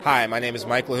Hi, my name is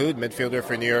Mike LaHood, midfielder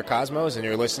for New York Cosmos, and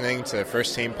you're listening to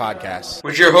First Team Podcast.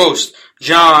 With your host,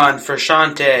 John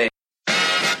Frusciante.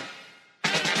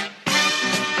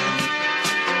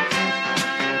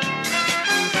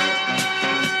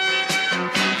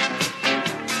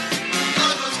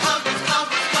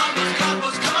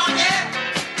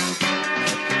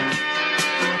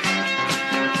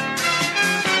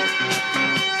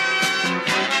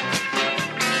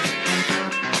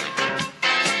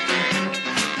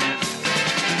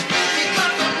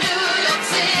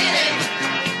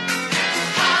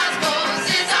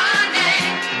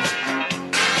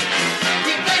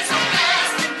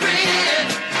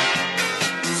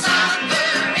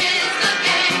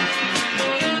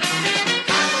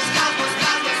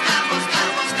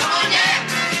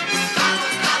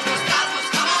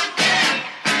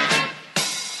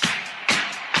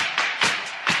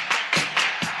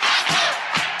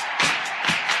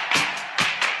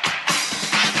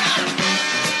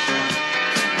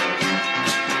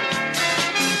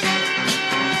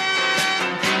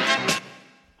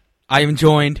 I am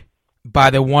joined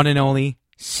by the one and only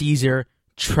Caesar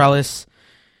Trellis.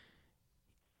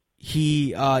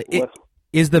 He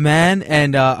is the man,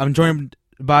 and I'm joined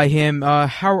by him.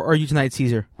 How are you tonight,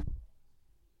 Caesar?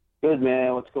 Good,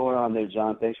 man. What's going on there,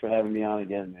 John? Thanks for having me on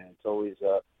again, man. It's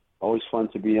always fun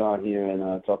to be on here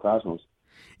and talk Cosmos.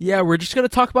 Yeah, we're just going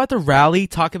to talk about the rally,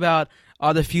 talk about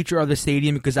the future of the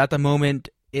stadium, because at the moment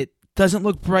it doesn't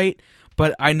look bright,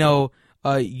 but I know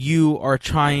you are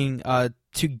trying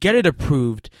to get it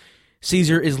approved.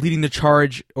 Caesar is leading the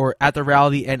charge or at the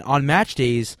rally and on match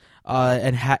days,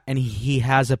 and he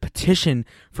has a petition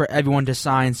for everyone to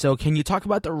sign. So can you talk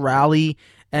about the rally,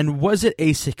 and was it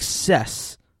a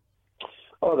success?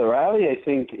 Oh, the rally, I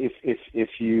think if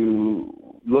you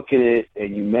look at it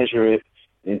and you measure it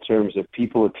in terms of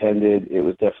people attended, it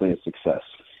was definitely a success.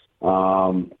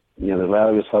 The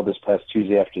rally was held this past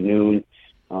Tuesday afternoon.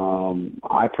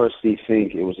 I personally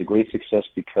think it was a great success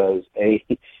because A,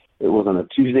 it was on a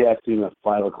Tuesday afternoon at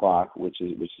 5 o'clock, which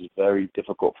is very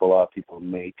difficult for a lot of people to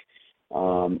make.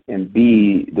 And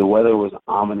B, the weather was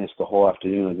ominous the whole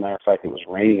afternoon. As a matter of fact, it was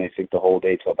raining, I think, the whole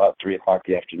day till about 3 o'clock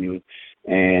the afternoon.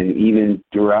 And even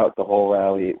throughout the whole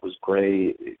rally, it was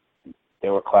gray.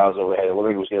 There were clouds overhead. It looked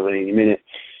like it was going to rain any minute.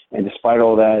 And despite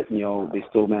all that, they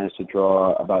still managed to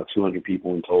draw about 200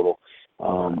 people in total.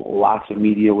 Lots of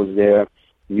media was there.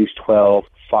 News 12,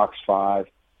 Fox 5,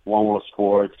 One World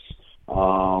Sports,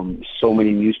 so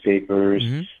many newspapers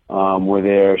were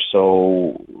there.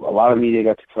 So a lot of media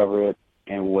got to cover it,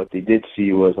 and what they did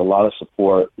see was a lot of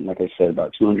support. Like I said,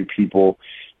 about 200 people,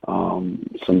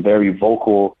 some very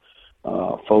vocal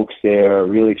folks there,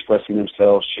 really expressing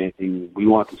themselves, chanting, "We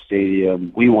want the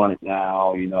stadium, we want it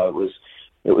now." It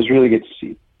was really good to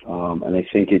see, and I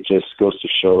think it just goes to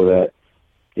show that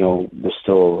there's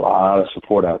still a lot of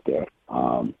support out there.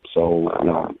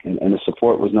 And the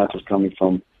support was not just coming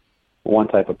from one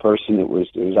type of person. It was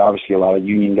obviously a lot of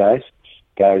union guys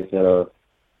that are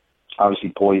obviously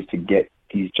poised to get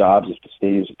these jobs if the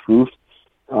stadium's approved.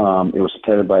 It was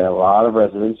attended by a lot of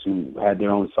residents who had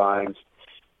their own signs,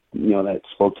 that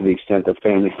spoke to the extent of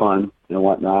family fun and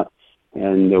whatnot.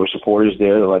 And there were supporters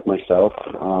there, like myself,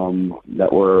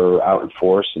 that were out in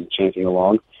force and chanting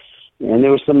along. And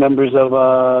there were some members of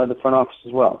the front office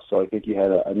as well. So I think you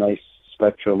had a nice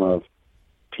spectrum of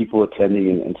people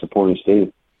attending and supporting the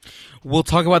stadium. We'll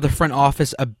talk about the front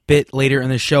office a bit later in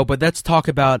the show, but let's talk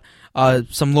about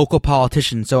some local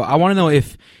politicians. So I want to know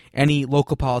if any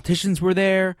local politicians were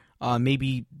there,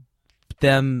 maybe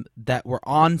them that were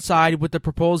on side with the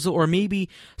proposal, or maybe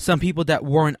some people that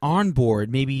weren't on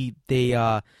board. Maybe they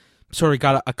sort of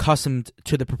got accustomed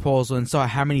to the proposal and saw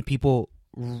how many people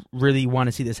really want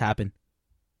to see this happen.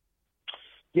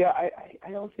 Yeah,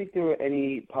 I don't think there were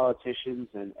any politicians,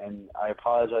 and I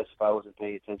apologize if I wasn't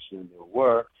paying attention and there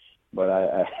were, but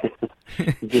I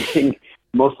think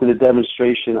most of the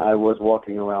demonstration I was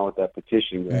walking around with that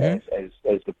petition as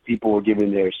the people were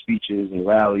giving their speeches and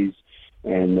rallies,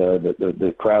 and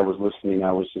the crowd was listening.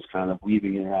 I was just kind of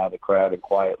weaving in and out of the crowd and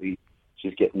quietly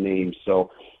just getting names. So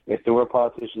if there were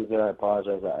politicians there, I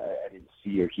apologize. I didn't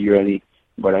see or hear any.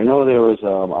 But I know there was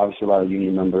obviously a lot of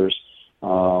union members,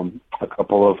 a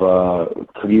couple of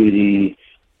community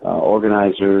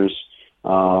organizers.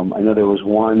 I know there was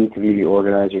one community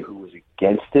organizer who was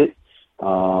against it.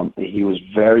 He was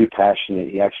very passionate.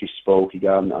 He actually spoke. He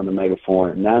got on the megaphone,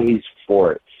 and now he's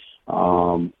for it.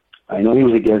 I know he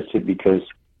was against it because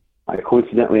I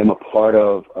coincidentally am a part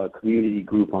of a community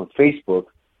group on Facebook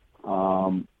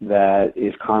that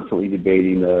is constantly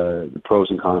debating the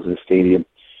pros and cons of the stadium.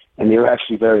 And they were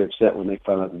actually very upset when they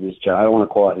found out that this guy, I don't want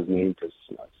to call out his name because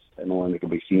and don't want to make a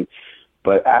big scene.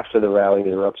 But after the rally,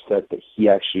 they were upset that he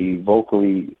actually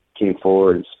vocally came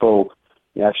forward and spoke.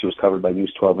 He actually was covered by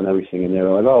News 12 and everything, and they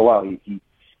were like, "Oh wow, he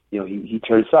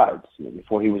turned sides.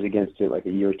 Before he was against it like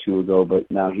a year or two ago, but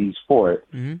now he's for it."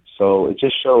 Mm-hmm. So it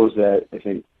just shows that I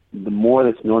think the more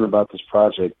that's known about this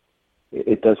project,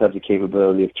 it does have the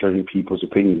capability of turning people's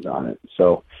opinions on it.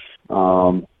 So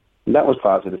that was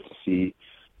positive to see.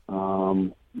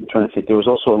 I'm trying to think. There was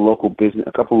also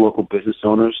a couple of local business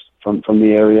owners from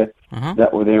the area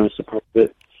that were there and supported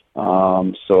it.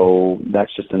 So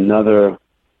that's just another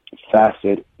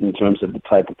facet in terms of the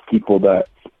type of people that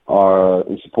are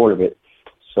in support of it.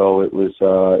 So it was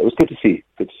good to see.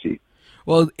 Good to see.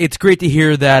 Well, it's great to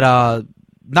hear that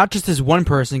not just as one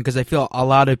person, because I feel a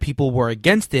lot of people were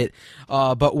against it,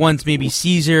 but once maybe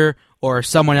Caesar or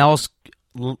someone else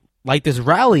like this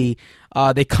rally,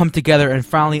 they come together and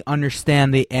finally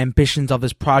understand the ambitions of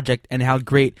this project and how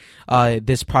great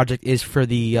this project is for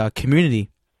the community.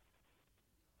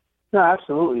 No,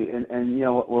 absolutely. And you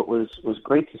know what was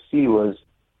great to see was,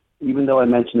 even though I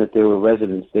mentioned that there were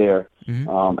residents there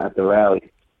at the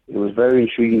rally, it was very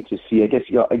intriguing to see. I guess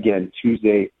again,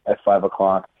 Tuesday at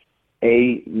 5:00.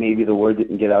 A, maybe the word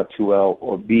didn't get out too well,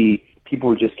 or B, people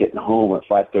were just getting home at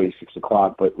 5:30,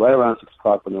 6:00. But right around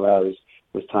 6:00, when the rally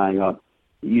was tying up,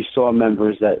 you saw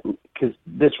members that, because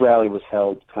this rally was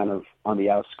held kind of on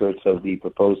the outskirts of the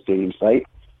proposed stadium site,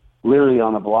 literally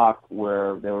on a block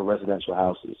where there were residential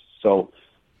houses. So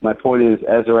my point is,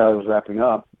 as the rally was wrapping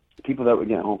up, people that were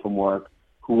getting home from work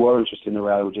who were interested in the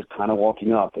rally were just kind of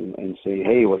walking up and saying,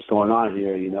 "Hey, what's going on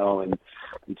here?"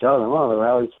 And tell them, "Oh, the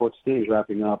rally sports stage is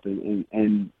wrapping up,"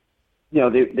 and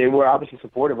they were obviously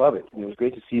supportive of it. And it was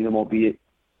great to see them, albeit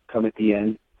come at the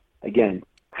end. Again,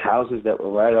 houses that were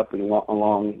right up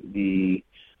on the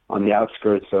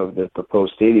outskirts of the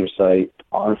proposed stadium site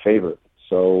are in favor.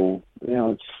 So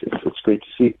it's great to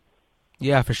see.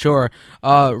 Yeah, for sure.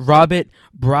 Robert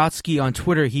Brodsky on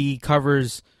Twitter, he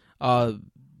covers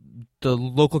the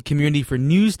local community for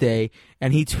Newsday,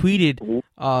 and he tweeted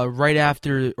right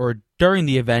after or during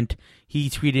the event, he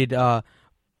tweeted,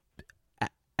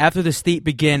 after the state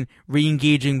began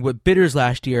re-engaging with bidders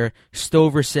last year,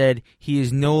 Stover said he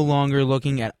is no longer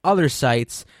looking at other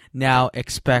sites, now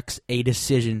expects a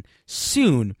decision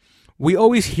soon. We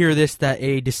always hear this, that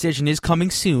a decision is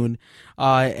coming soon,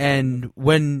 and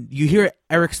when you hear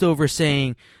Eric Stover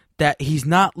saying that he's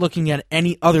not looking at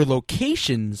any other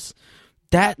locations,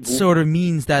 that sort of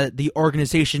means that the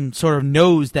organization sort of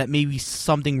knows that maybe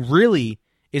something really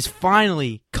is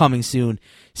finally coming soon.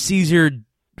 Caesar,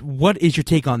 what is your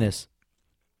take on this?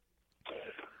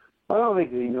 I don't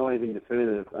think they know anything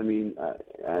definitive. I mean,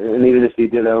 and even if they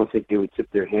did, I don't think they would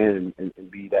tip their hand and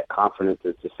be that confident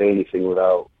to say anything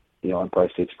without, Empire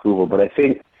State's approval. But I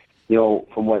think,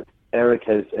 from what Eric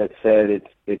has said,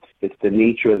 it's the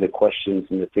nature of the questions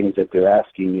and the things that they're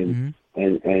asking,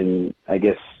 and I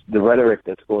guess the rhetoric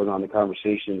that's going on in the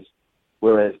conversations.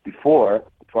 Whereas before,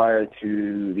 prior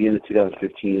to the end of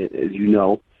 2015, as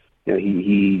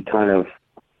he kind of,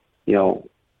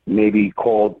 maybe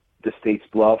called the state's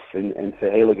bluff and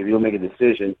said, "Hey, look, if you don't make a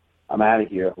decision, I'm out of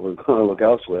here. We're going to look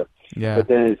elsewhere." Yeah. But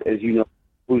then, as you know,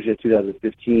 in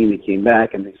 2015, they came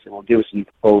back and they said, "Well, give us a new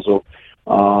proposal,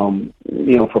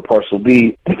 for Parcel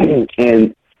B."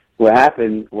 And what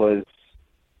happened was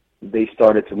they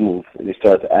started to move and they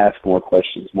started to ask more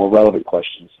questions, more relevant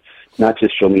questions, not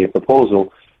just show me a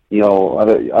proposal.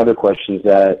 Other questions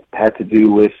that had to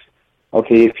do with,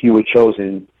 okay, if you were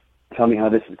chosen, tell me how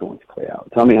this is going to play out.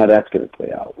 Tell me how that's going to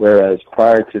play out. Whereas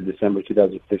prior to December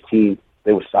 2015,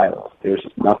 they were silent. There was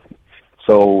nothing.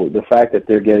 So the fact that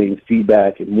they're getting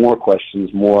feedback and more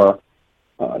questions, more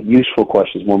useful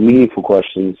questions, more meaningful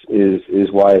questions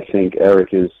is why I think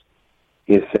Eric is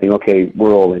saying, okay,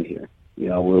 we're all in here.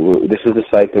 This is the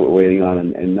site that we're waiting on,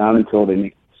 and not until they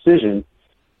make a decision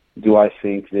do I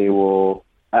think they will.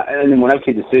 And then when I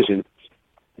say decision,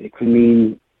 it could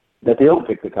mean that they don't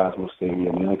pick the Cosmos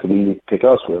Stadium. It could mean they pick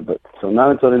elsewhere. But so not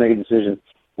until they make a decision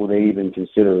will they even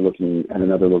consider looking at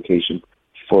another location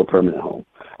for a permanent home.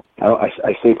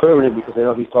 I say permanent because I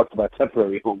know he's talked about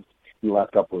temporary homes in the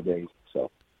last couple of days. So,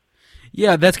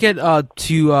 yeah, let's get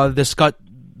to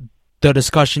the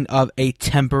discussion of a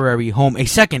temporary home, a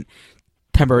second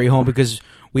temporary home, because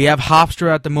we have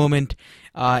Hofstra at the moment,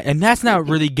 and that's not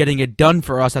really getting it done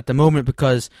for us at the moment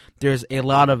because there's a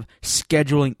lot of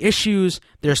scheduling issues.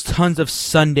 There's tons of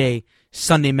Sunday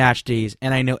match days,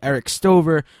 and I know Eric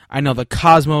Stover, I know the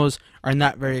Cosmos are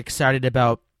not very excited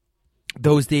about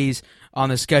those days on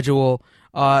the schedule.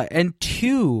 And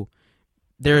two,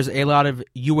 there's a lot of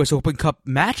U.S. Open Cup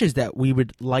matches that we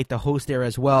would like to host there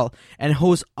as well, and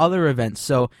host other events.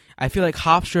 So I feel like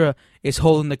Hofstra is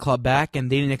holding the club back,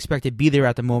 and they didn't expect to be there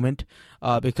at the moment,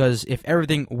 because if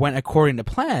everything went according to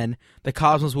plan, the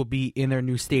Cosmos will be in their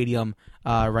new stadium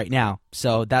right now.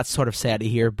 So that's sort of sad to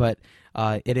hear, but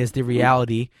it is the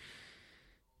reality.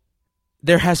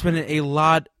 There has been a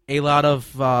lot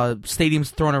of stadiums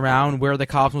thrown around where the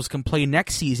Cosmos can play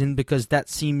next season, because that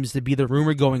seems to be the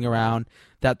rumor going around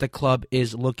that the club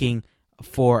is looking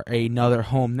for another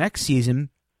home next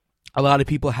season. A lot of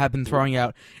people have been throwing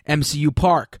out MCU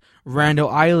Park, Randall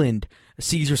Island.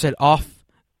 Caesar said off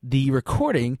the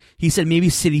recording, he said maybe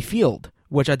Citi Field,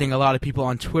 which I think a lot of people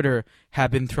on Twitter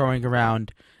have been throwing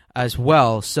around as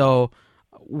well. So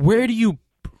where do you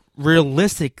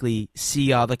realistically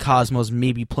see the Cosmos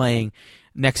maybe playing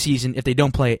next season if they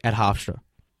don't play at Hofstra?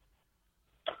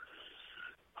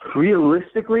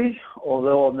 Realistically,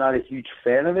 although I'm not a huge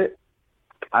fan of it,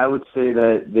 I would say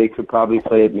that they could probably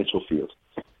play at Mitchell Field,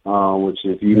 which,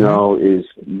 if you know, is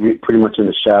pretty much in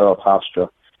the shadow of Hofstra.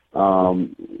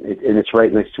 And it's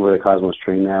right next to where the Cosmos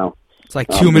train now. It's like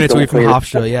 2 minutes away from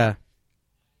Hofstra, yeah.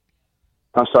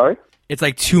 I'm sorry? It's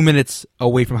like 2 minutes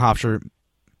away from Hofstra.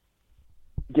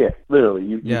 Yeah, literally.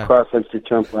 You cross Hempstead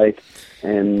Turnpike,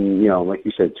 and, like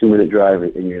you said, 2-minute drive,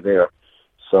 and you're there.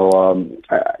 So,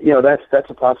 that's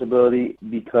a possibility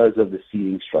because of the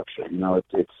seating structure.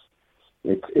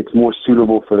 It's more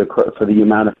suitable for the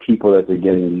amount of people that they're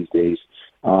getting these days.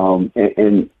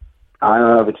 And I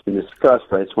don't know if it's been discussed,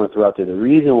 but I just want to throw out there the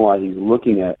reason why he's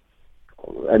looking at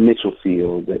Mitchell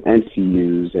Field, at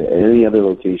NCUs, at any other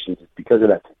locations is because of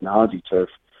that technology turf.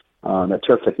 That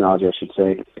turf technology, I should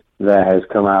say, that has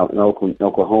come out in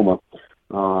Oklahoma.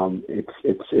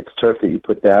 It's turf that you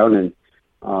put down,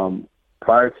 and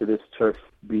prior to this turf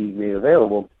being made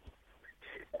available,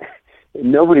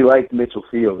 nobody liked Mitchell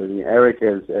Field. I mean, Eric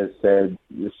has said,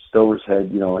 Stover's said,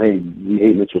 hey, we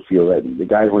hate Mitchell Field. The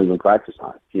guys won't even practice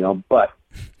on it, But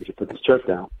if you put this turf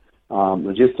down,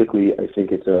 logistically, I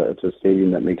think it's a stadium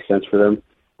that makes sense for them.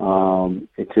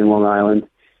 It's in Long Island.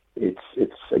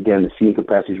 It's again, the seating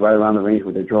capacity is right around the range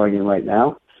where they're drawing in right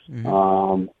now.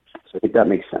 So I think that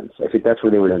makes sense. I think that's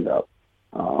where they would end up.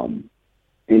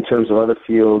 In terms of other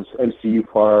fields, MCU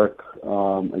Park,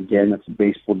 again, that's a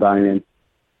baseball diamond.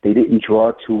 They didn't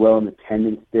draw too well in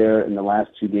attendance there in the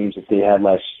last 2 games that they had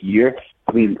last year.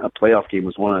 I mean, a playoff game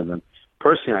was one of them.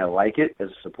 Personally, I like it as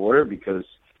a supporter because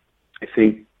I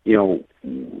think,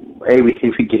 we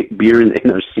can get beer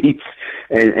in our seats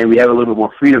and we have a little bit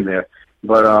more freedom there.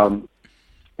 But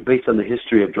based on the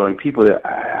history of drawing people there,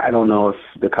 I don't know if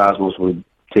the Cosmos would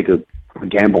take a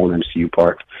gamble in MCU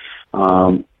Park.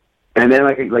 And then,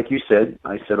 like you said,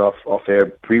 I said off air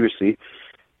previously,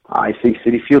 I think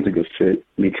Citi Field's a good fit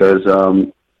because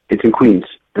it's in Queens,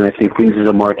 and I think Queens is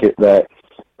a market that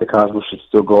the Cosmos should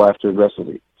still go after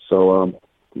aggressively. So,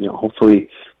 hopefully,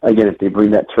 again, if they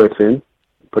bring that turf in,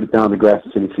 put it down on the grass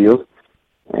at Citi Field,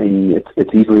 and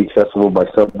it's easily accessible by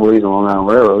subways and Long Island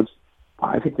railroads,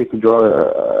 I think they could draw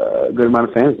a good amount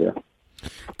of fans there.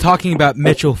 Talking about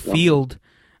Mitchell Field,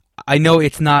 I know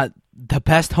it's not the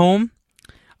best home,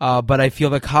 but I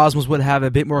feel the Cosmos would have a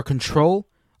bit more control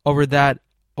over that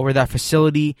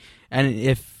facility. And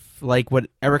if, like what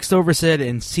Eric Stover said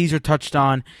and Caesar touched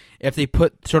on, if they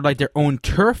put sort of like their own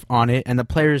turf on it and the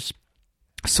players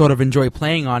sort of enjoy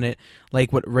playing on it,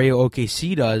 like what Rayo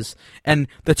OKC does, and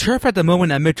the turf at the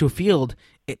moment at Mitchell Field,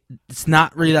 it's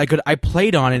not really that good. I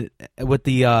played on it with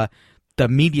the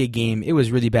media game. It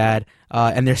was really bad,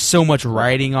 and there's so much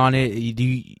writing on it.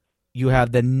 You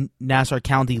have the Nassau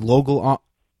County logo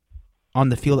on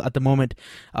the field at the moment,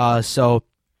 so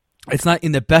it's not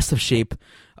in the best of shape.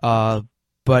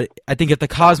 But I think if the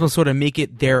Cosmos sort of make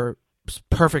it their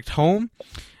perfect home,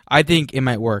 I think it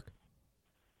might work.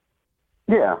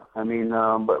 Yeah, I mean,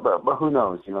 but who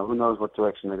knows? Who knows what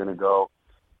direction they're going to go.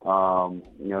 These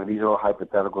are all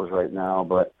hypotheticals right now,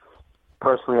 but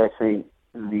personally, I think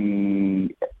the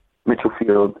Mitchell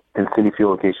Field and Citi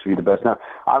Field location should be the best. Now,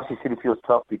 obviously, Citi Field's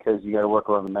tough because you got to work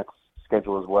around the Mets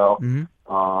schedule as well.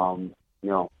 Mm-hmm.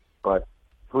 But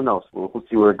who knows? We'll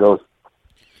see where it goes.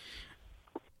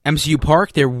 MCU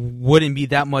Park, there wouldn't be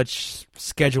that much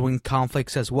scheduling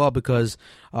conflicts as well because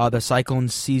the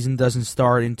Cyclones season doesn't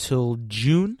start until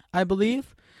June, I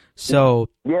believe. So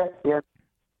yeah.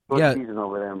 Season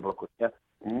over there in Brooklyn. Yeah.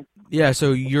 Mm-hmm. Yeah.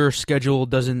 So your schedule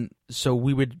doesn't. So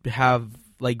we would have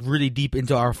like really deep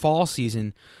into our fall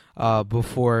season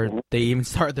before they even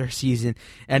start their season,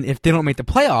 and if they don't make the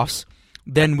playoffs,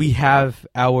 then we have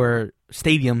our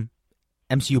stadium,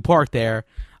 MCU Park, there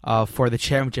for the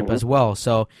championship as well.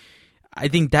 So I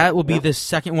think that will be the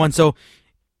second one. So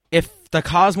if the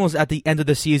Cosmos at the end of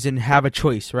the season have a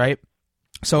choice, right?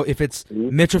 So if it's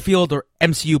Mitchell Field or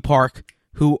MCU Park,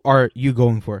 who are you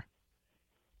going for?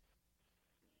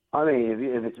 I mean,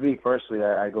 if it's me personally,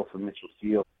 I go for Mitchell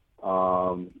Field.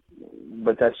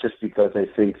 But that's just because I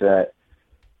think that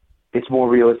it's more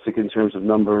realistic in terms of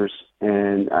numbers,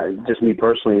 and just me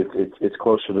personally, it's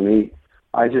closer to me.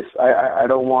 I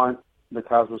don't want the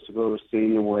Cosmos to go to a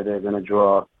stadium where they're going to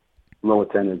draw low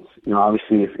attendance.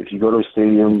 Obviously, if you go to a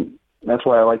stadium, that's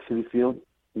why I like Citi Field,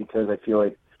 because I feel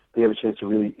like they have a chance to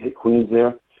really hit Queens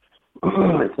there.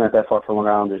 It's not that far from Long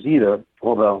Islanders either,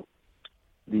 although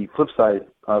the flip side,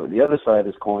 the other side of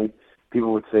this coin,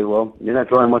 people would say, well, you're not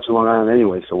drawing much of Long Island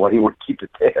anyway, so why do you want to keep it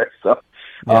there? So,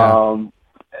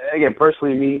 again,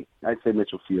 personally, me, I'd say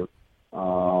Mitchell Field.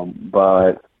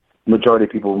 But majority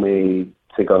of people may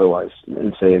think otherwise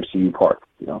and say MCU Park,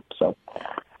 so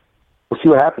we'll see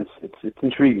what happens. It's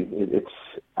intriguing.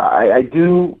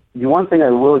 The one thing I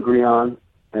will agree on,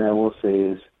 and I will say,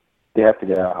 is they have to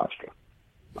get out of Hofstra.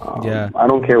 I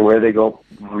don't care where they go,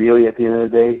 really, at the end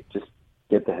of the day, just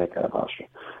get the heck out of Hofstra.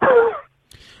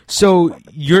 So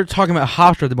you're talking about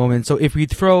Hofstra at the moment. So if we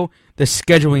throw the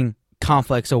scheduling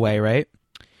conflicts away, right?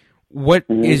 What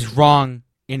is wrong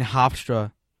in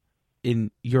Hofstra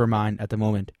in your mind at the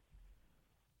moment?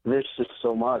 There's just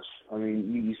so much. I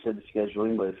mean, you said the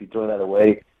scheduling, but if you throw that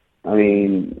away, I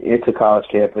mean, it's a college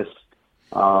campus.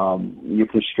 You're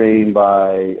constrained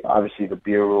by, obviously, the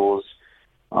beer rules,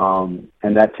 and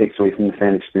that takes away from the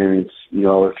fan experience.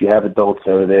 If you have adults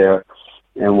that are there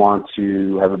and want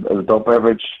to have an adult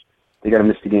beverage, they got to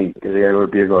miss the game because they got to go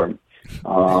to beer garden.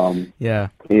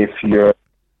 If you're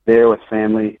there with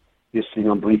family, you're sitting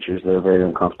on bleachers that are very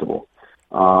uncomfortable.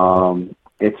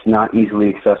 It's not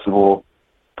easily accessible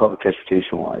public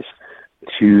transportation-wise.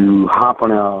 To hop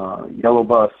on a yellow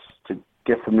bus to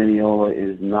get from Mineola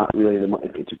is not really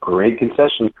it's a great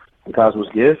concession the Cosmos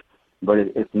give, but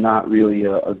it's not really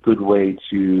a good way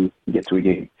to get to a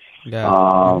game.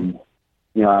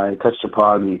 I touched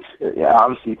upon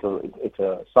obviously it's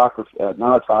a soccer,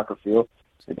 not a soccer field.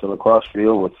 It's a lacrosse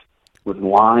field with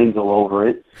lines all over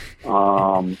it.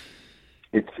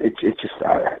 It's just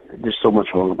there's so much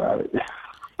wrong about it.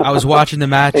 I was watching the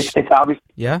match.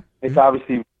 It's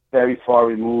obviously very far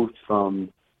removed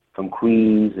from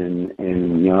Queens and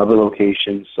other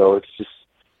locations. So it's just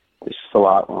a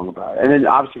lot wrong about it. And then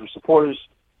obviously for supporters,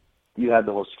 you had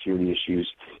the whole security issues.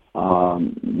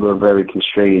 We're very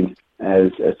constrained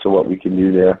as to what we can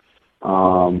do there.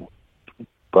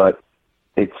 But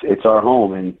it's our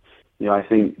home, and I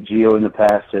think Gio in the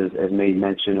past has made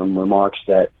mention and remarks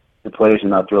that the players are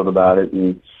not thrilled about it,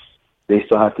 and they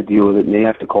still have to deal with it, and they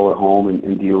have to call it home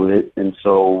and deal with it. And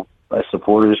so as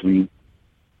supporters, we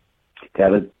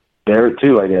gotta bear it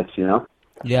too, I guess.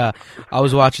 Yeah, I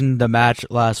was watching the match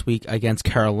last week against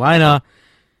Carolina.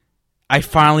 I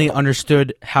finally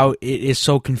understood how it is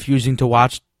so confusing to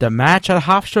watch the match at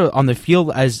Hofstra on the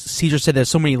field. As Caesar said, there's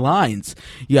so many lines.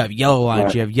 You have yellow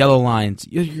lines, you have yellow lines.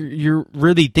 You're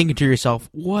really thinking to yourself,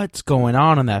 what's going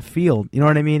on that field? You know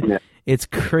what I mean? Yeah. It's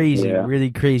crazy, really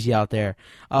crazy out there.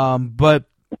 But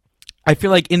I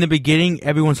feel like in the beginning,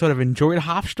 everyone sort of enjoyed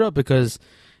Hofstra because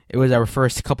it was our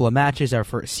first couple of matches, our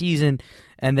first season.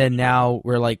 And then now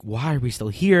we're like, why are we still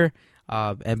here?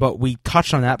 But we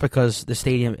touched on that because the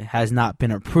stadium has not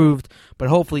been approved, but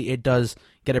hopefully it does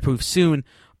get approved soon.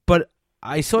 But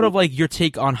I sort of like your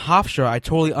take on Hofstra. I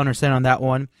totally understand on that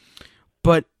one.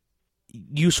 But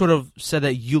you sort of said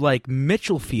that you like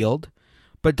Mitchell Field,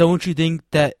 but don't you think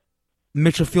that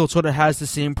Mitchell Field sort of has the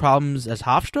same problems as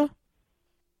Hofstra?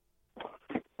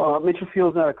 Mitchell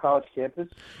Field's not a college campus.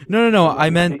 No. I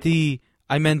meant the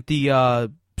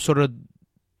sort of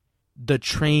the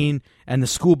train and the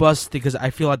school bus, because I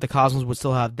feel like the Cosmos would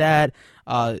still have that.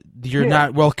 You're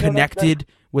not well connected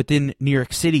within New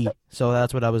York City, so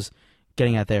that's what I was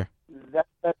getting at there.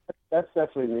 That's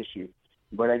definitely an issue,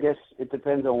 but I guess it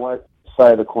depends on what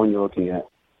side of the coin you're looking at.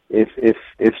 If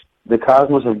the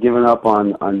Cosmos have given up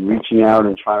on reaching out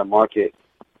and trying to market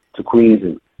to Queens,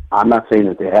 and I'm not saying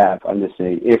that they have, I'm just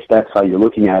saying if that's how you're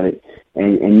looking at it,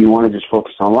 and you want to just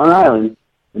focus on Long Island,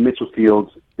 the Mitchell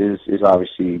Field is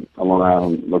obviously a Long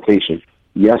Island location.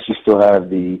 Yes, you still have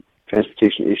the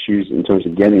transportation issues in terms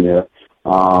of getting there,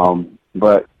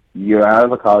 but you're out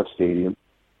of a college stadium,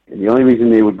 and the only reason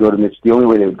they would go to the only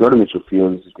way they would go to Mitchell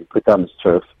Field is if they put down this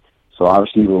turf. So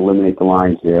obviously you will eliminate the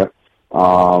lines there.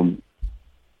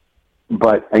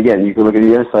 But again, you can look at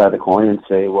the other side of the coin and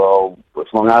say, well,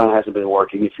 if Long Island hasn't been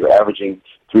working, if you're averaging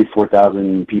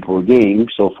 3,000-4,000 people a game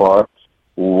so far,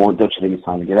 well, don't you think it's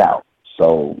time to get out?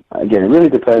 So again, it really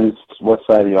depends what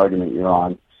side of the argument you're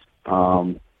on.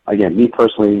 again, me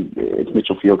personally, it's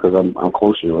Mitchell Field because I'm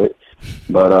closer to it.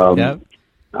 But Yep.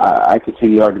 I could see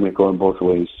the argument going both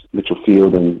ways, Mitchell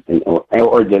Field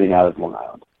or getting out of Long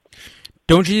Island.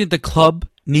 Don't you think the club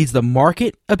needs to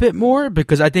market a bit more?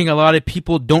 Because I think a lot of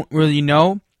people don't really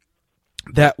know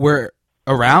that we're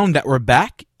around, that we're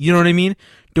back. You know what I mean?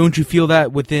 Don't you feel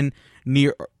that within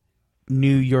New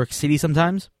York City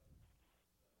sometimes?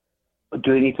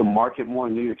 Do they need to market more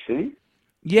in New York City?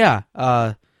 Yeah,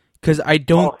 because I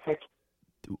don't.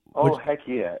 Heck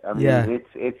yeah! I mean, Yeah.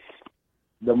 it's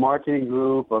the marketing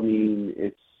group. I mean,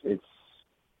 it's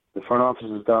the front office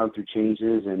has gone through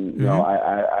changes, and you know,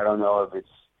 I don't know if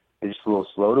they're just a little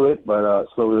slow to it, but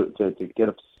slow to get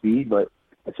up to speed. But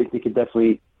I think they could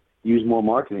definitely use more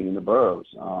marketing in the boroughs.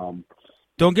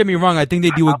 Don't get me wrong. I think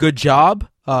they do a good job.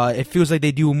 It feels like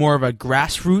they do more of a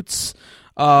grassroots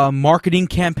marketing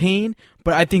campaign.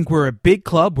 But I think we're a big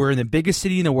club. We're in the biggest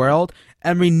city in the world,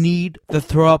 and we need to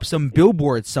throw up some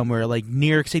billboards somewhere. Like New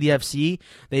York City FC,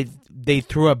 they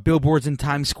throw up billboards in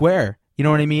Times Square. You know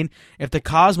what I mean? If the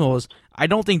Cosmos, I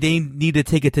don't think they need to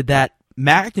take it to that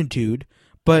magnitude.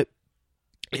 But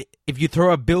if you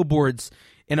throw up billboards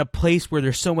in a place where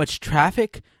there's so much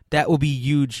traffic, that will be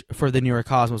huge for the New York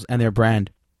Cosmos and their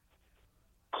brand.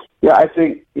 Yeah, I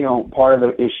think, you know, part of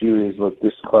the issue is, look,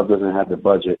 this club doesn't have the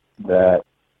budget that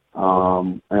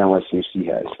NYCFC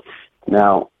has.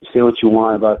 Now, say what you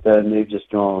want about that, and they've just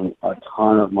thrown a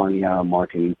ton of money out on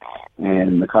marketing,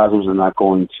 and the Cosmos are not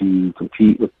going to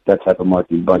compete with that type of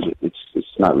marketing budget. It's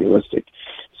not realistic.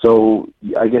 So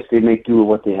I guess they make do with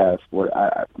what they have.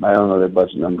 I don't know their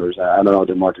budget numbers. I don't know what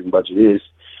their marketing budget is,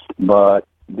 but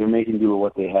they're making do with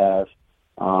what they have.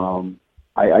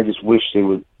 I just wish they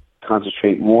would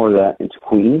concentrate more of that into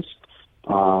Queens.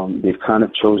 They've kind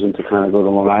of chosen to kind of go the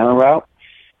Long Island route.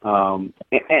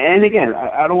 And again,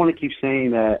 I don't want to keep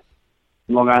saying that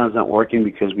Long Island's not working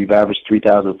because we've averaged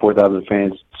 3,000, 4,000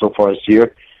 fans so far this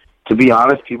year. To be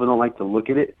honest, people don't like to look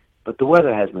at it, but the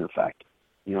weather has been a factor.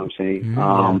 You know what I'm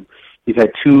saying? You've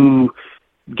had 2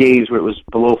 games where it was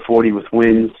below 40 with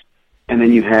winds, and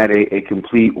then you had a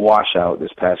complete washout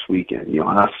this past weekend, you know,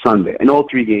 on a Sunday. And all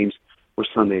 3 games were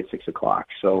Sunday at 6 o'clock.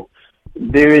 So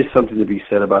there is something to be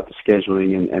said about the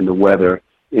scheduling and the weather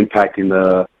impacting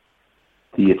the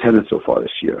attendance so far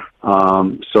this year.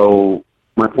 So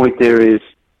my point there is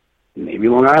maybe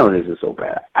Long Island isn't so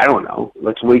bad. I don't know.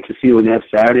 Let's wait to see when they have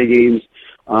Saturday games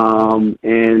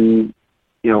and,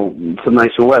 you know, some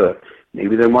nicer weather.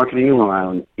 Maybe their marketing in Long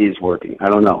Island is working. I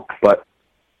don't know. But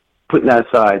putting that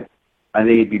aside, I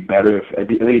think it'd be better I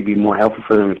think it'd be more helpful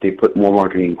for them if they put more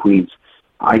marketing in Queens.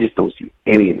 I just don't see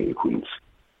anything in Queens.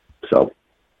 So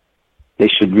they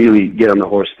should really get on the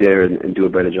horse there and do a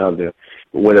better job there.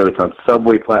 Whether it's on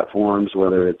subway platforms,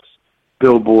 whether it's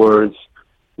billboards,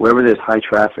 wherever there's high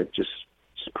traffic, just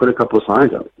put a couple of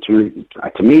signs up. It's really,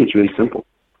 to me, it's really simple.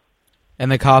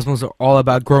 And the Cosmos are all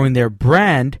about growing their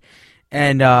brand.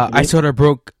 And I sort of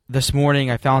broke this morning.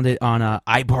 I found it on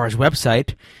Ibar's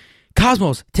website.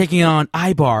 Cosmos taking on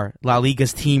Ibar, La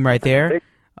Liga's team right there.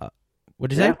 What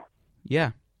did you say?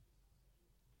 Yeah.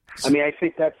 I mean, I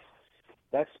think that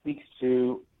speaks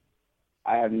to.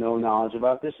 I have no knowledge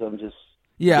about this. I'm just.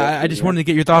 Yeah, I just wanted to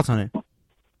get your thoughts on it.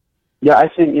 Yeah, I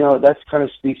think, you know, that kind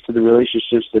of speaks to the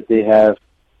relationships that they have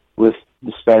with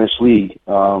the Spanish league.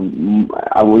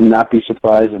 I would not be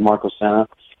surprised if Marco Senna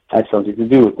had something to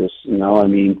do with this. You know, I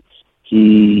mean,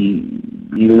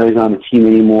 even though he's not on the team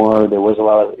anymore, there was a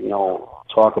lot of, you know,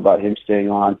 talk about him staying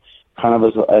on kind of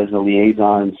as a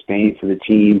liaison in Spain for the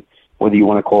team, whether you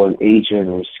want to call it an agent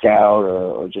or a scout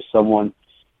or just someone,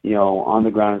 you know, on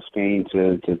the ground in Spain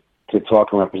to talk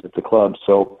and represent the club.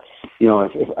 So, you know,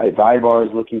 if Ibar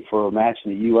is looking for a match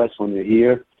in the U.S. when they're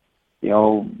here, you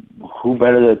know, who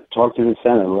better to talk to than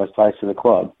Senna, who has ties to the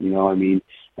club? You know, I mean,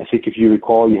 I think if you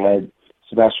recall, you had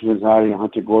Sebastian Gonzalez and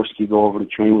Hunter Gorski go over to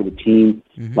train with the team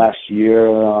last year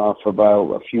for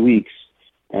about a few weeks.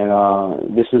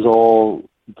 And this is all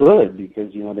good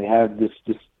because, you know, they have this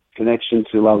connection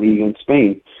to La Liga in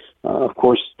Spain. Of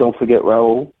course, don't forget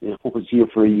Raul, you know, was here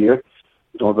for a year,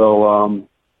 although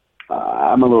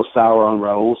I'm a little sour on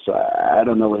Raul, so I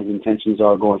don't know what his intentions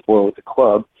are going forward with the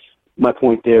club. My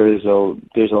point there is,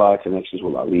 there's a lot of connections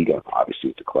with La Liga, obviously,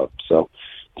 with the club. So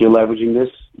they're leveraging this.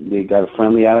 They got a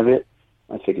friendly out of it.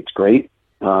 I think it's great.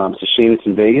 It's a shame it's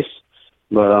in Vegas,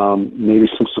 but maybe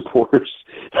some supporters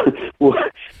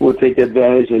will take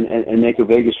advantage and make a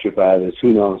Vegas trip out of this.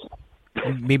 Who knows?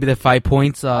 Maybe the 5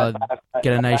 points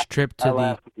get a nice trip to I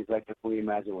laugh because I can fully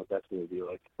imagine what that's going to be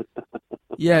like.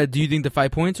 Yeah, do you think the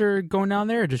 5 points are going down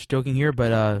there? Just joking here,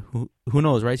 but who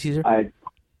knows, right, Caesar? I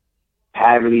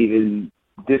haven't even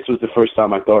this was the first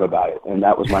time I thought about it, and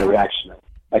that was my reaction.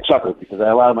 I chuckled because I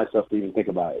allowed myself to even think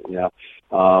about it.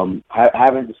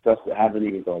 Haven't discussed it, haven't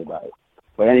even thought about it,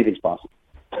 but anything's possible.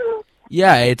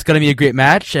 Yeah, it's going to be a great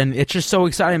match, and it's just so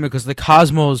exciting because the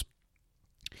Cosmos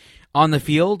on the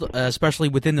field, especially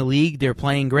within the league, they're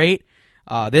playing great.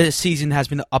 This season has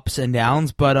been ups and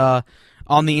downs, but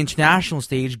on the international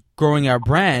stage, growing our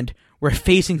brand, we're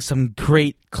facing some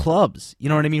great clubs. You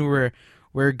know what I mean?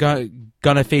 We're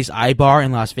gonna face Ibar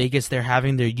in Las Vegas. They're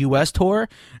having their U.S. tour,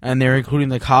 and they're including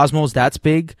the Cosmos. That's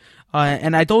big.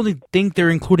 And I don't think they're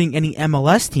including any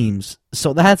MLS teams.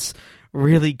 So that's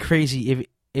really crazy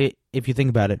if you think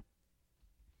about it.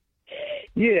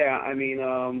 Yeah, I mean,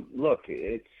 look,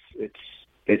 it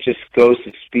just goes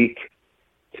to speak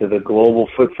to the global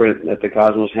footprint that the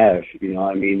Cosmos have.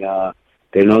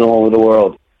 They're known all over the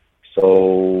world.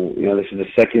 So, this is the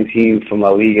second team from La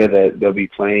Liga that they'll be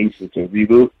playing since the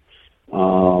reboot.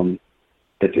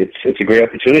 It's a great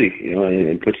opportunity,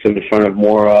 and puts them in front of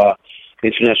more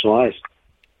international eyes.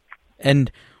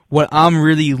 And what I'm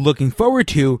really looking forward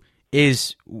to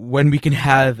is when we can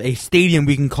have a stadium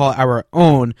we can call our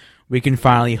own, we can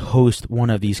finally host one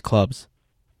of these clubs.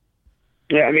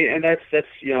 Yeah, I mean, and that's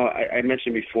I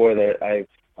mentioned before that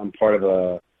I'm part of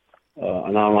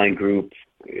an online group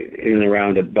in and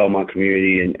around the Belmont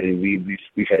community, and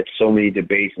we've had so many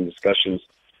debates and discussions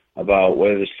about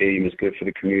whether the stadium is good for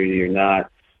the community or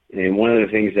not. And one of the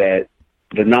things that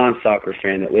the non-soccer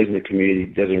fan that lives in the community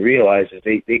doesn't realize is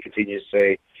they continue to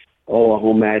say, oh, a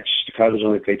home match, the Cosmos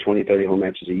only play 20, 30 home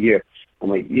matches a year. I'm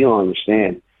like, you don't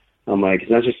understand. I'm like,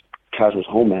 it's not just Cosmos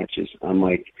home matches. I'm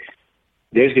like,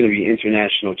 there's going to be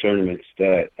international tournaments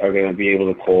that are going to be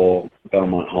able to call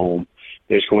Belmont home.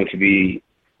 There's going to be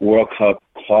World Cup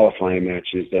qualifying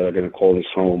matches that are going to call this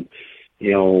home.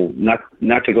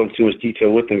 Not to go into too much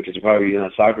detail with them because you're probably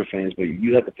not soccer fans, but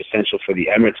you have the potential for the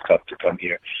Emirates Cup to come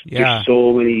here. Yeah. There's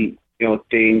so many,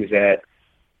 things that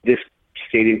this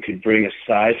stadium could bring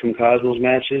aside from Cosmos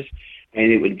matches,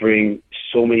 and it would bring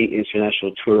so many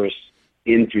international tourists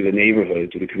in through the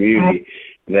neighborhood, through the community,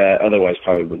 that otherwise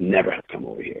probably would never have come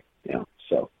over here.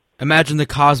 So imagine the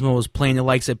Cosmos playing the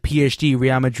likes of PSG,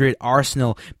 Real Madrid,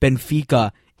 Arsenal,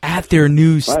 Benfica at their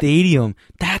new stadium.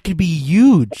 That could be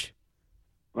huge.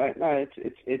 Right. No,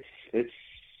 it's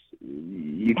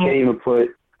you can't even put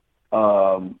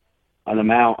an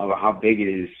amount of how big it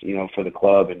is, for the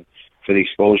club and for the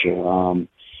exposure.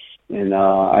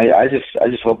 I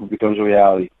just hope it becomes a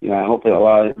reality. I hope that a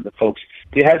lot of the folks.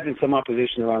 There has been some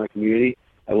opposition around the community.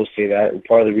 I will say that. And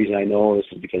part of the reason I know this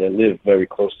is because I live very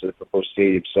close to the proposed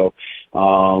stadium. So,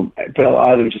 but a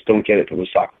lot of them just don't get it from a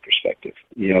soccer perspective.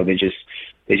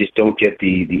 They just don't get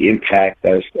the impact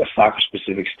that a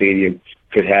soccer-specific stadium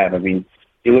could have. I mean,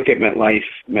 you look at MetLife.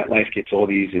 MetLife gets all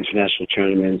these international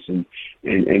tournaments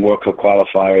and World Cup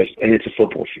qualifiers, and it's a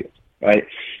football field, right?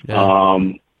 Yeah.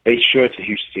 Sure, it's a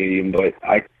huge stadium, but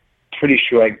I'm pretty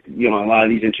sure a lot of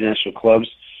these international clubs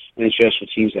and international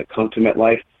teams that come to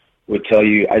MetLife would tell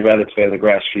you, I'd rather play on the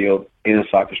grass field in a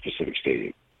soccer-specific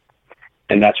stadium.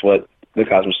 And that's what the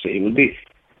Cosmos Stadium would be.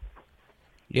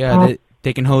 Yeah,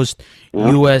 they can host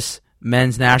U.S.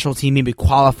 men's national team, maybe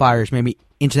qualifiers, maybe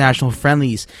international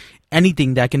friendlies,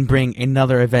 anything that can bring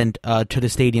another event to the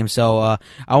stadium. So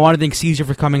I want to thank Caesar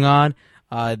for coming on.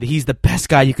 He's the best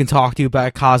guy you can talk to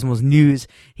about Cosmos news.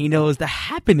 He knows the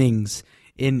happenings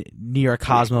in New York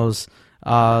Cosmos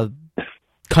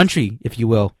country, if you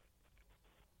will.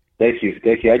 Thank you.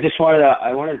 I just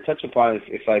wanted to touch upon it,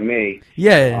 if I may.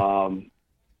 Yeah.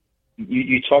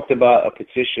 You talked about a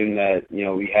petition that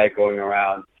we had going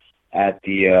around at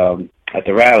the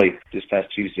rally this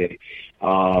past Tuesday. We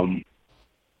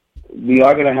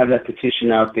are going to have that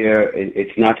petition out there.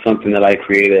 It's not something that I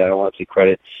created. I don't want to take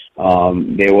credit.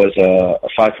 There was a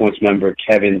 5 Points member,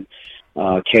 Kenny,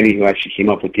 who actually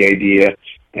came up with the idea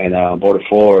and brought it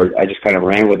forward. I just kind of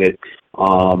ran with it.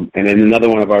 And then another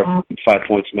one of our 5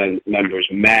 Points members,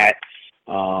 Matt,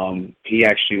 he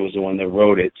actually was the one that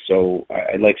wrote it. So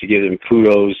I'd like to give him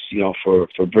kudos, for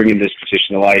bringing this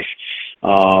petition to life.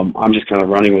 I'm just kind of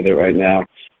running with it right now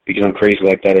because I'm crazy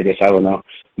like that, I guess. I don't know.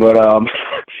 But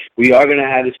we are going to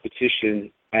have this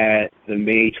petition at the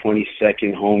May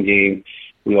 22nd home game.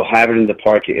 We'll have it in the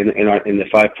park in the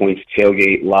 5 Points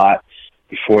tailgate lot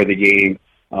before the game.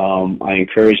 I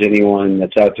encourage anyone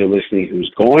that's out there listening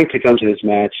who's going to come to this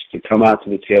match to come out to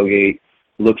the tailgate,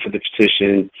 look for the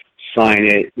petition, sign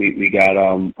it. We got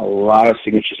a lot of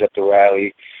signatures at the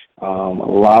rally. A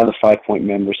lot of the 5 Point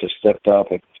members have stepped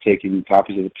up, have taken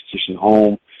copies of the petition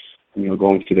home,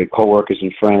 going to their coworkers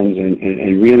and friends,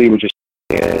 and really we're just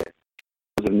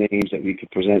of names that we could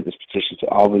present this petition to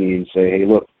Albany and say, hey,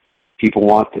 look, people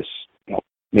want this.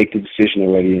 Make the decision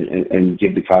already and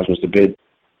give the Cosmos the bid.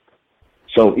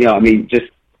 So, just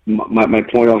my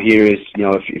point out here is,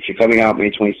 if you're coming out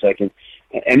May 22nd,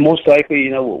 and most likely,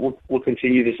 we'll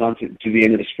continue this on to the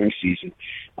end of the spring season,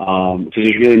 because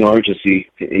there's really no urgency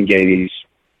in getting these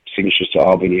signatures to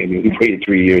Albany. I mean, we've waited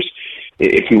 3 years.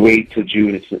 If we wait till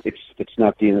June, it's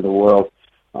not the end of the world.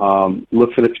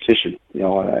 Look for the petition.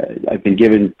 I've been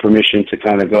given permission to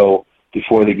kind of go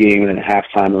before the game and then at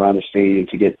halftime around the stadium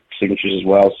to get signatures as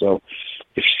well. So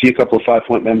if you see a couple of 5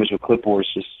 Point members with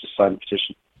clipboards, just sign the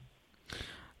petition.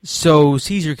 So,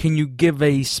 Caesar, can you give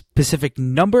a specific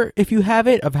number, if you have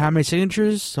it, of how many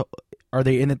signatures? So, are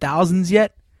they in the thousands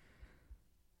yet?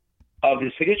 Of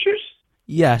the signatures?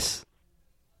 Yes.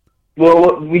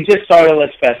 Well, we just started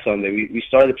Let's Pass Sunday. We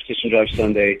started the petition drive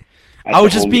Sunday. I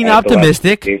was just being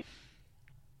optimistic.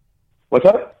 What's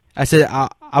up? I said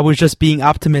I was just being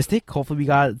optimistic. Hopefully we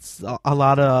got a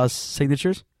lot of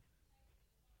signatures.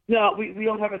 No, we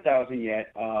don't have 1,000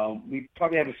 yet. We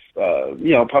probably have,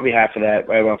 probably half of that,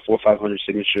 right around 400 or 500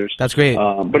 signatures. That's great.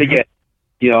 But again,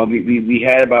 we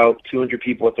had about 200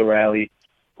 people at the rally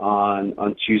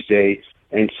on Tuesday.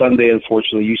 And Sunday,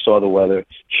 unfortunately, you saw the weather.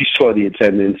 You saw the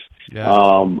attendance. Yeah.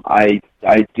 I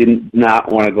did not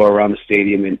want to go around the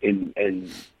stadium in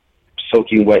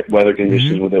soaking wet weather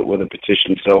conditions with a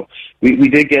petition. So we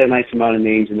did get a nice amount of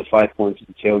names in the 5 Points at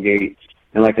the tailgate.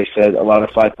 And like I said, a lot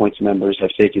of 5 Points members have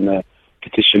taken the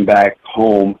petition back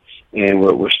home, and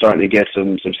we're starting to get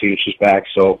some signatures back.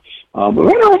 So we're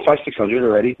right around 500-600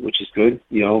 already, which is good,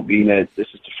 being that this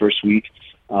is the first week.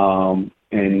 And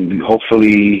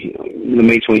hopefully the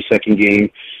May 22nd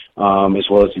game, as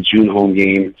well as the June home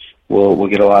game, we'll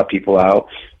get a lot of people out.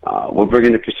 We're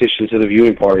bringing the petition to the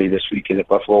viewing party this weekend at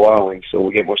Buffalo Wild Wings, so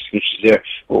we'll get more signatures there.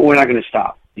 But we're not going to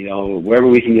stop. Wherever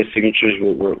we can get signatures,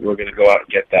 we're going to go out and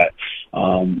get that.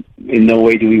 In no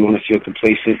way do we want to feel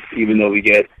complacent, even though we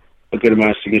get a good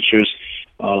amount of signatures.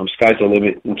 Sky's the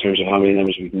limit in terms of how many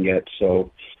numbers we can get.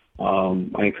 So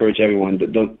I encourage everyone,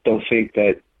 don't think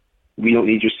that we don't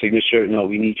need your signature. No,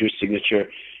 we need your signature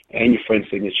and your friend's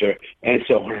signature, and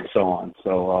so on and so on.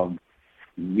 So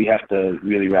we have to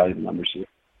really rally the numbers here.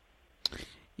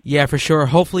 Yeah, for sure.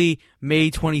 Hopefully, May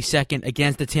 22nd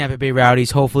against the Tampa Bay Rowdies.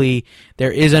 Hopefully,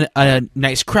 there is a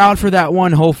nice crowd for that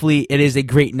one. Hopefully, it is a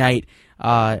great night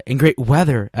and great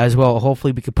weather as well.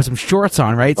 Hopefully, we can put some shorts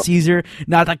on, right, Caesar?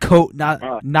 Not the coat,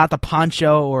 not the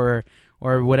poncho or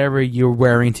whatever you're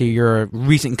wearing to your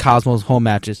recent Cosmos home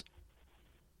matches.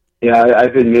 Yeah,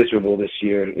 I've been miserable this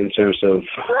year in terms of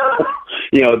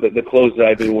the clothes that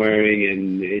I've been wearing,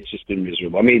 and it's just been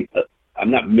miserable. I mean,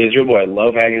 I'm not miserable. I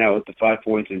love hanging out with the 5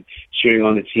 Points and cheering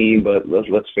on the team, but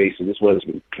let's face it, this weather's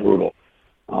been brutal.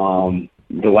 The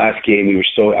last game, I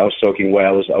was soaking wet.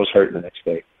 I was hurting the next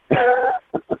day.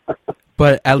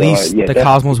 But at least the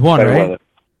Cosmos won, right? Weather.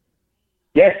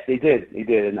 Yes, they did.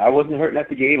 And I wasn't hurting at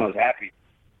the game. I was happy.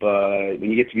 But when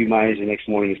you get to be my age the next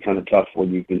morning, it's kind of tough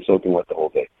when you've been soaking wet the whole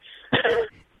day.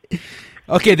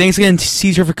 Okay, thanks again,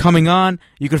 Caesar, for coming on.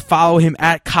 You can follow him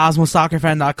at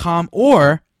CosmosSoccerFan.com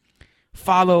or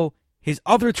follow his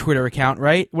other Twitter account,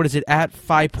 right? What is it, at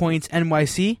 5 Points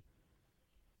NYC?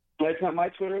 It's not my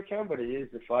Twitter account, but it is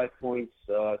the 5 Points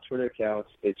Twitter account.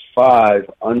 It's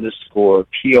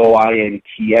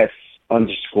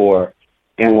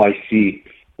 5_POINTS_NYC.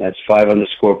 That's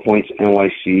 5_Points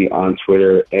NYC on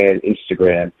Twitter and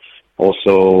Instagram.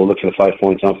 Also, look for the 5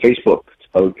 Points on Facebook. It's a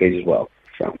public page as well.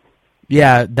 So.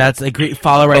 Yeah, that's a great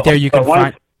follow right there. You can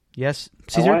find. Yes,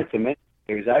 Caesar? I wanted to mention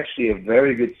there's actually a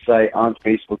very good site on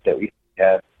Facebook that we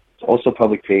have. It's also a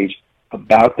public page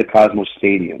about the Cosmos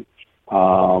Stadium.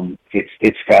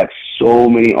 It's got so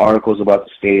many articles about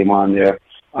the stadium on there.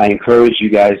 I encourage you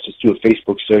guys just do a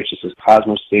Facebook search. It says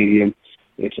Cosmos Stadium.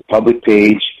 It's a public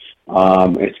page.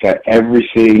 It's got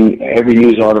everything, every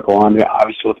news article on there.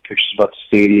 Obviously, with the pictures about the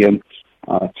stadium.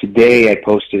 Today, I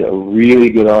posted a really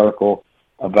good article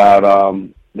about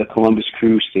the Columbus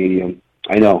Crew Stadium.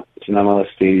 I know it's an MLS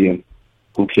stadium.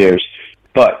 Who cares?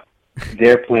 But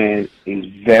their plan is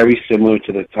very similar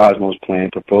to the Cosmos plan,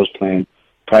 proposed plan,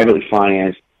 privately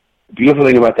financed. The beautiful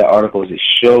thing about that article is it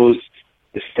shows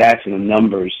the stats and the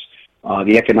numbers,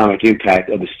 the economic impact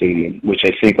of the stadium, which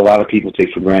I think a lot of people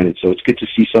take for granted. So it's good to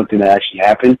see something that actually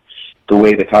happened the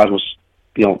way the Cosmos,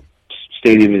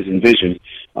 stadium is envisioned.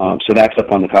 So that's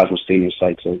up on the Cosmos Stadium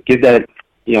site. So give that,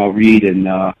 a read and,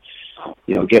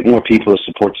 get more people to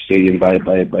support the stadium by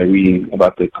reading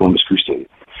about the Columbus Crew Stadium.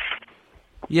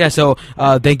 Yeah, so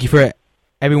thank you for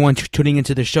everyone tuning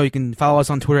into the show. You can follow us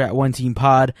on Twitter at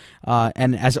OneTeamPod.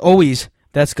 And as always,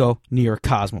 let's go New York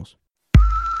Cosmos.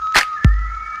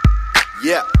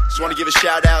 Yeah, just want to give a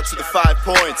shout out to the 5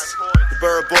 points. The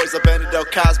Borough Boys, La Benedel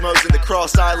Cosmos, and the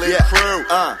Cross Island crew.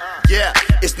 Yeah,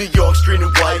 it's New York street and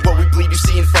white. What we bleed, you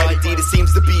see and fight. Indeed, it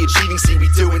seems to be achieving. See, we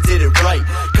do and did it right.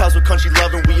 Cosmo country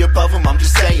loving, we above them, I'm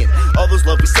just saying. All those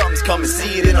lovely somethings come and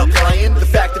see it in our playing. The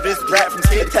fact of it is, the rap from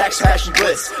skid, tax, passion,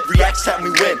 bliss. Reacts time we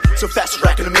win, so fast we're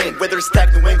racking them in. Whether it's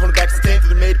stacking the wing, going back to the 10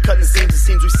 through the mid, cutting the seams, it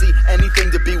seems we see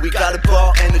anything to be. We got a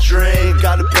ball and a dream,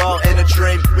 got a ball and a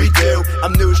dream. We do,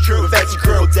 I'm new, it's true, fancy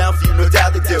crew, down for you, no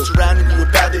doubt they do. Surrounding you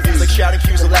with bad reviews, like shouting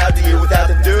cues aloud to you without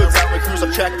the dudes. Around my crews,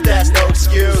 I'm track, but that's no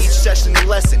excuse. Each session a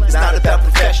lesson, it's not about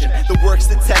perfection. The work's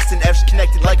the test and F's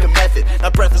connected like a method.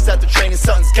 Not breathless at the training,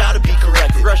 something's gotta be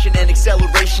corrected. Rushing and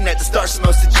acceleration at the start's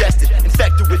most suggested.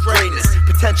 Infected with greatness,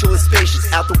 potential is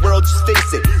spacious. Out the world, just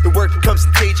face it, the work becomes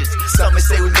contagious. Some may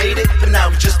say we made it, but now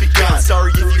we've just begun.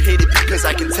 Sorry if you hate it, because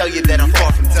I can tell you that I'm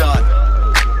far from done.